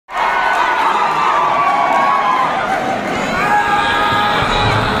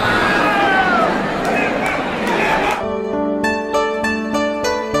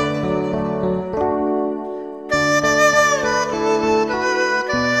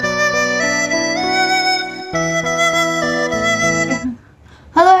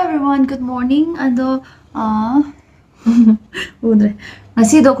morning. Ado, udre.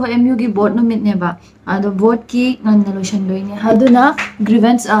 Nasi do ko MU ki board no mit neba. Ado board ki ngan lotion do ini. Aduna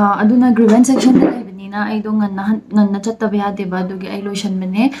grievance section na ibini na ay do ngan na chatta biha deba do gi ay lotion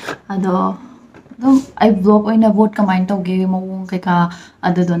mene. Ado ay vlog oy na board kamain to gi mawung kaya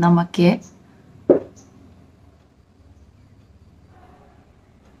ado do na makke.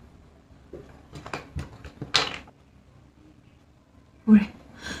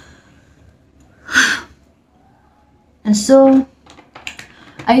 And so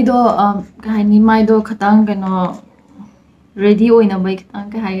I do kahani mai do khatang kano ready oina bai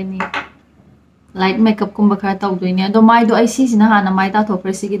khatang kahani light makeup kumba khara taw doine ado mai do I si sina hana mai ta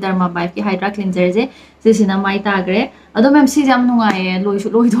thopre sigi Dermavive ki Hydra cleanser je sina mai ta gre ado mem si jam nungai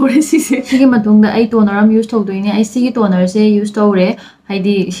loi thore si sigi matung da ai toner am use thok doine ai sigi toner se use tawre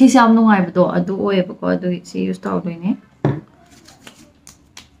haidi si jam nungai ba do adu oe ba ko adu si use taw doine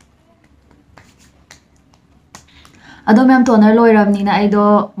Ado ma'am toner loiram I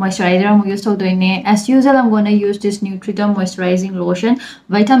do moisturizer am use to doine. As usual, I'm gonna use this NEUTRIDERM moisturizing lotion,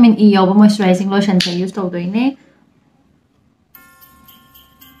 vitamin E yoba moisturizing lotion I use to doine.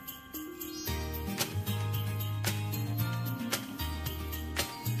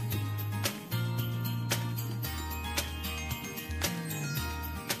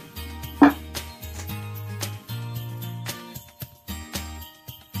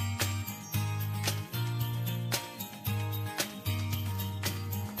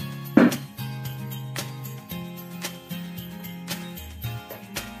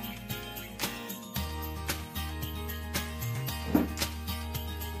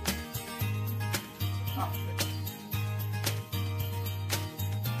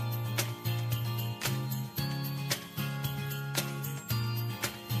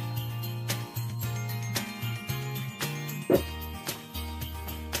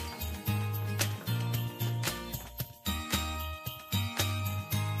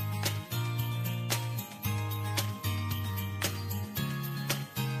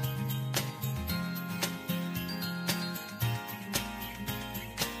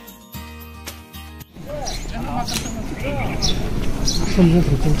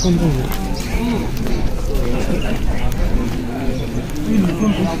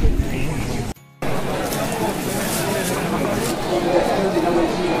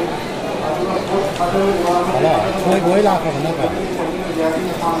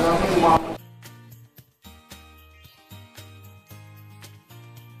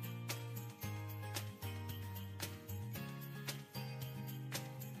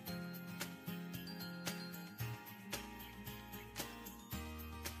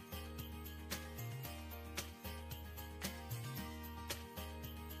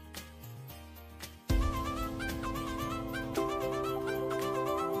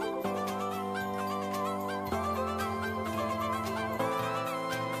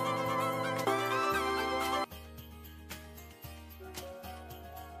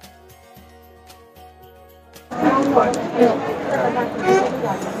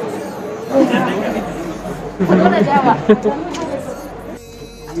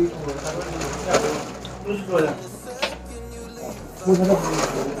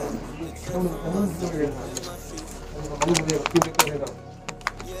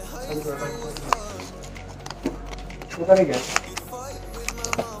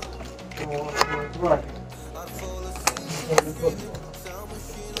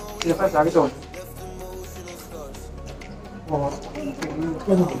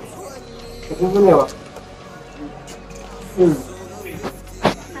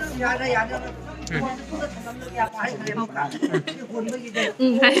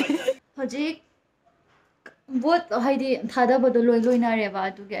 Hojik bot haidi thada bodo loi na re ba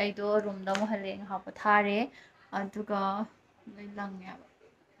adu ge ai do room da mo hale ha pa thare aduga loi lang ya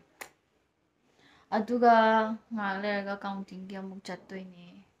aduga ngal le ga counting ge amuk chat toi ne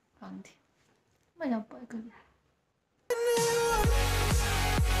khangthi ma ya pa ka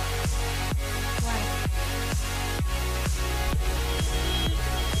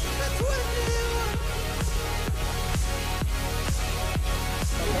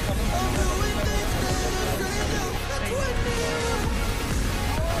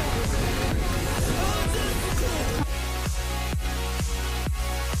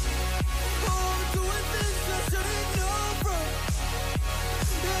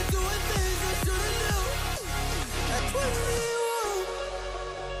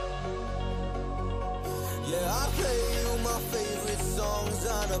Yeah, I play you my favorite songs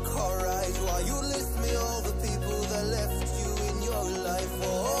on a car ride while you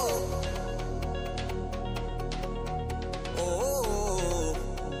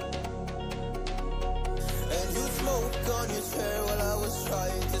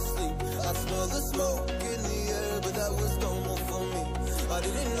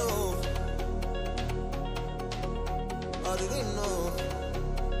didn't know. I didn't know.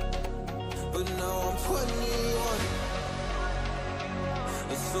 But now I'm 21.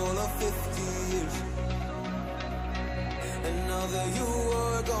 It's all of 50 years. And now that you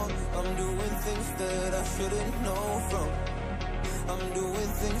are gone, I'm doing things that I shouldn't know from. I'm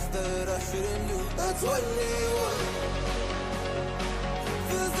doing things that I shouldn't do. At 21,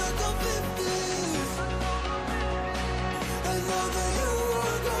 feels like I'm 50s. And now that you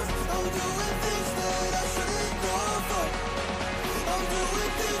are gone, I'm doing things that I shouldn't know from. I'm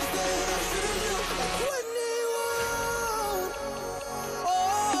doing things that I shouldn't do. At 21, oh,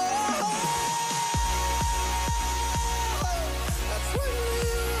 at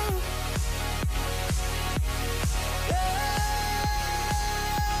 21, yeah,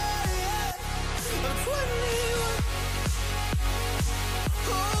 I'm 21.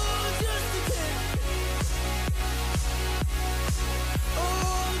 Oh, just a kid. Oh,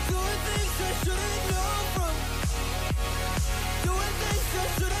 I'm doing things I shouldn't know from. Doing things I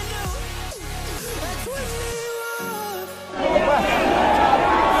shouldn't know. At 21.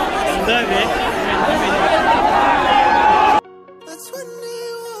 At 21.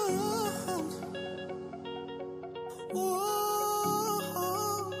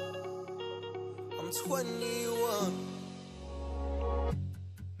 Whoa. I'm 21.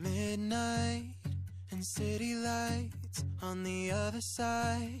 Midnight and city lights on the other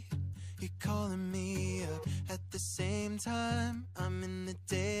side. You're calling me up at the same time. I'm in the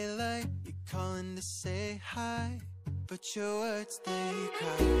daylight. You're calling to say hi, but your words, they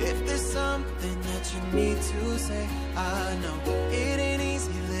cry. If there's something that you need to say, I know it ain't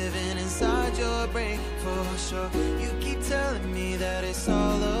easy living inside your brain, for sure. You keep telling me that it's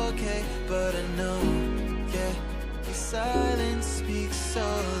all okay, but I know, yeah, your silence speaks so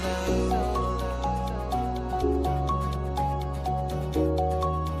loud.